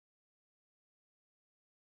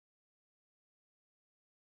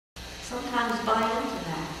sometimes buy into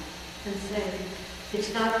that and say,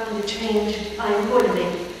 it's not going to change. I am going to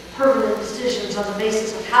make permanent decisions on the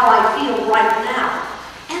basis of how I feel right now.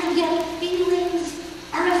 And yet feelings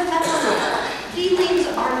are ephemeral. Feelings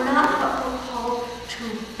are not what we're called to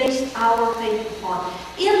base our faith upon.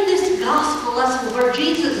 In this gospel lesson where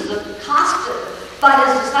Jesus is accosted by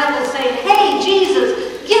his disciples saying, hey,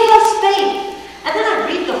 Jesus, give us faith. And then I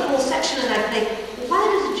read the whole section and I think, why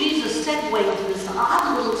does Jesus segue into this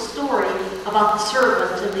odd little story about the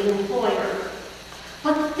servant and the employer?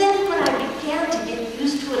 But then when I began to get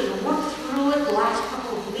used to it and work through it the last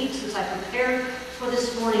couple of weeks as I prepared for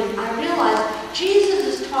this morning, I realized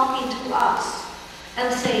Jesus is talking to us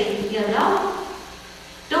and saying, you know,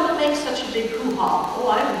 don't make such a big hoo-ha. Oh,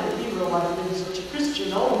 I haven't really realized I've been such a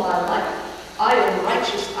Christian all my life. I am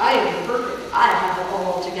righteous. I am perfect. I have it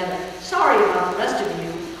all together. Sorry about the rest of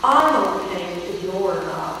you. I'm okay if you're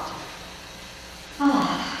not.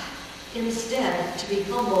 Instead, to be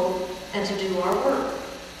humble and to do our work,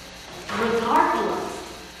 regardless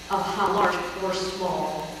of how large or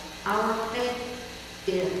small our faith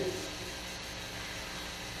is.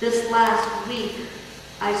 This last week,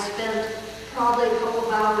 I spent probably a couple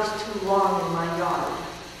of hours too long in my yard.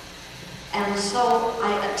 And so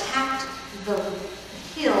I attacked the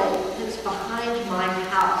hill that's behind my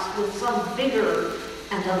house with some vigor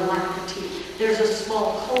and alacrity. There's a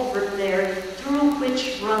small culvert there through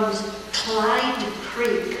which runs Clyde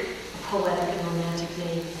Creek, a poetic and romantic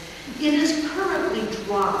name. It is currently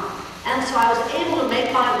dry, and so I was able to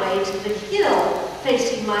make my way to the hill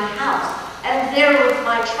facing my house. And there with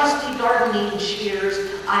my trusty gardening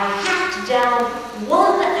shears, I hacked down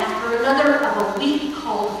one after another of a weed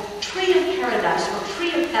called Tree of Paradise or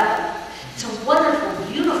Tree of Heaven. It's a wonderful,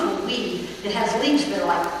 beautiful weed. It has leaves that are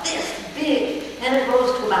like this big, and it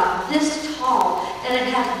grows to about this tall, and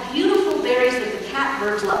it has beautiful berries that the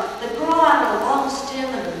catbirds love, that grow out of a long stem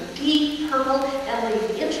and are deep purple, and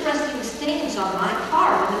leave interesting stains on my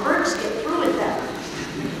car when the birds get through with them.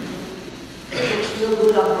 It's real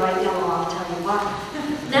good on bright yellow, I'll tell you what.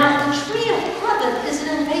 Now, the tree of heaven is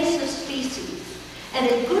an invasive species, and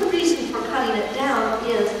a good reason for cutting it down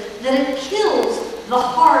is that it kills the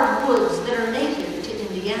hardwoods that are native to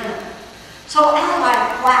Indiana. So as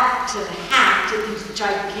I whacked and hacked at these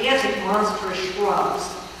gigantic monstrous shrubs,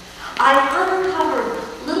 I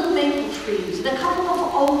uncovered little maple trees and a couple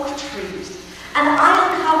of oak trees, and I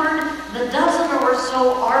uncovered the dozen or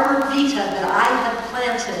so arbor vitae that I had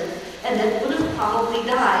planted and that would have probably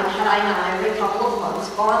died had I not every couple of months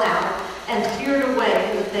gone out and cleared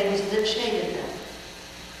away the things that shaded them.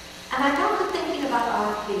 And I got to thinking about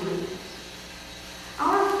our feelings.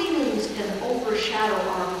 Our feelings can overshadow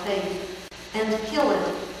our faith and kill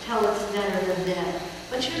it till it's deader than dead.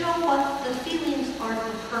 But you know what? The feelings aren't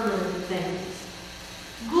the permanent things.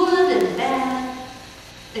 Good and bad,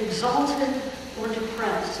 exalted or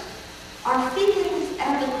depressed. Our feelings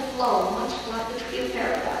ebb and flow, much like the tree of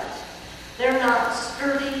paradise. They're not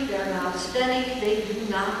sturdy, they're not steady, they do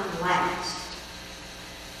not last.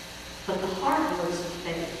 But the hardwoods of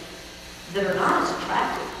faith that are not as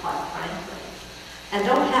attractive, quite frankly, and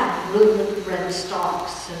don't have brilliant red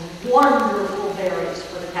stalks and wonderful berries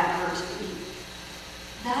for the catbirds to eat,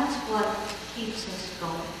 that's what keeps us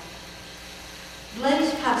going.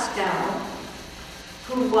 Blaise Pascal,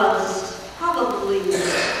 who was probably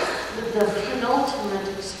the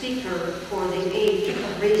penultimate speaker for the age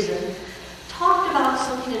of reason, talked about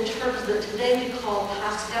something in terms that today we call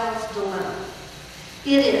Pascal's dilemma.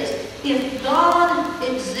 It is, if God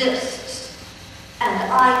exists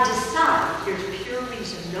and I decide, here's pure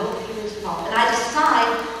reason, no feelings involved, and I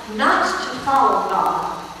decide not to follow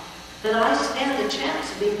God, then I stand a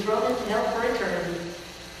chance of being thrown into hell for eternity.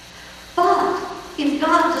 But if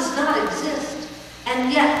God does not exist,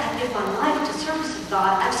 and yet I give my life to service of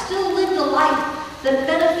God, I've still lived a life that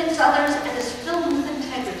benefits others and is filled with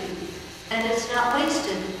integrity. And it's not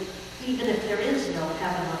wasted, even if there is no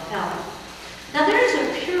heaven or hell. Now there's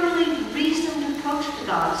a purely reasoned approach to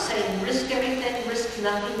God, saying risk everything, risk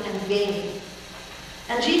nothing, and gain.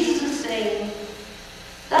 And Jesus is saying,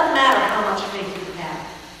 doesn't matter how much faith you have.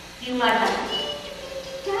 You might have a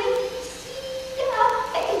tiny seed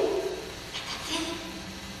of faith, and that's it.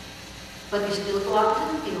 But you still go out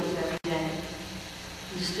to the fields every day.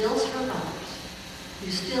 You still serve others.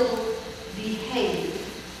 You still behave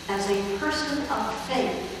as a person of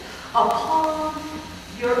faith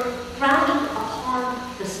grounded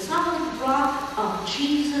upon the solid rock of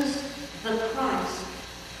Jesus the Christ.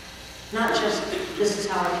 Not just, this is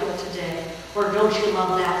how I feel today, or don't you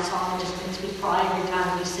love that song, it just makes me cry every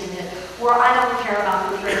time we sing it, or I don't care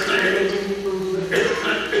about the phrase where they didn't move.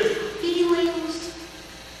 Feelings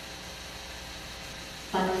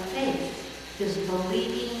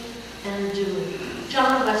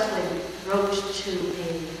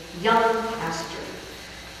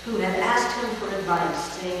had asked him for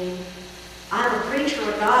advice, saying, I'm a preacher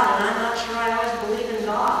of God, and I'm not sure I always believe in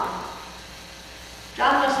God.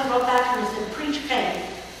 John Wesley wrote back to him and said, preach faith.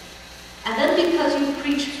 And then because you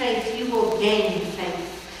preach faith, you will gain faith.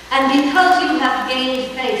 And because you have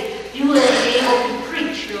gained faith, you will be able to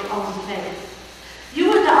preach your own faith.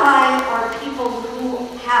 You and I are people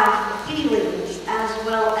who have feelings as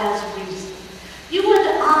well as reason. You and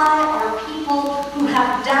I are people who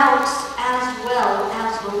have doubts as well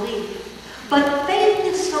as belief. But faith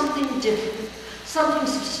is something different, something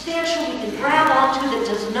substantial we can grab onto that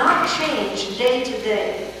does not change day to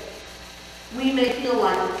day. We may feel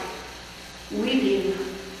like weeping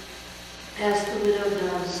as the widow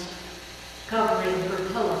does, covering her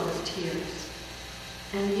pillow with tears.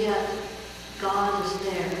 And yet, God is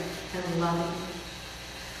there and loving.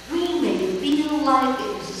 We may feel like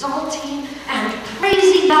exalting and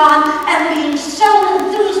praising God and being so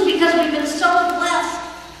enthused because we've been so blessed.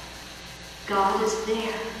 God is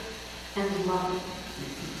there and loving.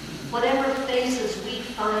 Whatever phases we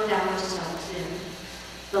find ourselves in,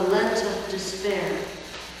 the lens of despair,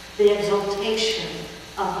 the exaltation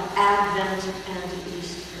of Advent and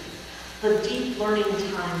Easter, the deep learning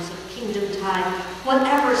times of Kingdom Tide,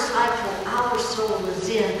 whatever cycle our soul is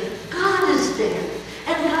in, God is there.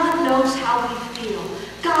 And God knows how we feel.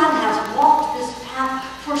 God has walked this path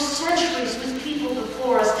for centuries with people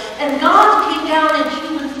before us. And God came down in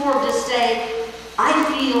human form to say, I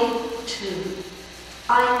feel too.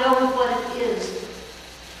 I know what it is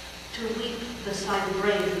to weep beside the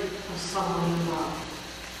grave of someone you love.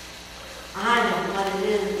 I know what it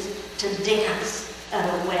is to dance at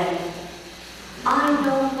a wedding. I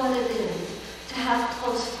know what it is to have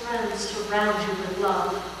close friends surround you with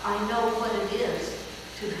love. I know what it is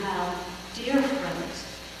to have dear friends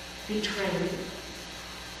betray you.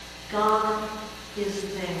 God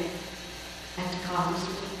is there, and God is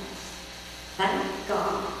with us. Thank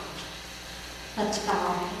God. Let's bow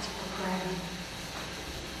our heads for prayer.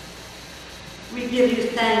 We give you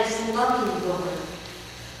thanks and love you, Lord,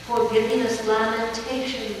 for giving us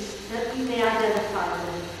lamentations that we may identify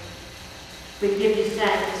with. We give you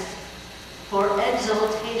thanks for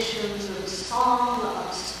exaltations of song,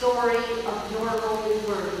 of story, of your holy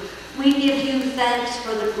word. We give you thanks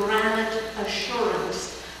for the granite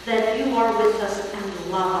assurance that you are with us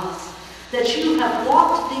and love us, that you have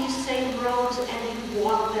walked these same roads and you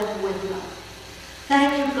walk them with us.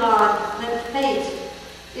 Thank you, God, that faith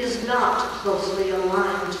is not closely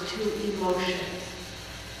aligned to emotions,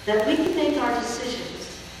 that we can make our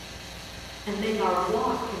decisions and make our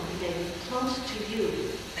walk in faith close to you,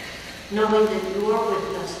 knowing that you are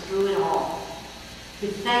with us through it all. We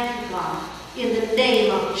thank you, God, in the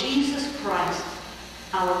name of Jesus Christ,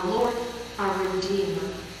 our Lord, our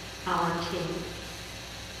Redeemer, our King.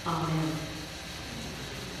 Amen.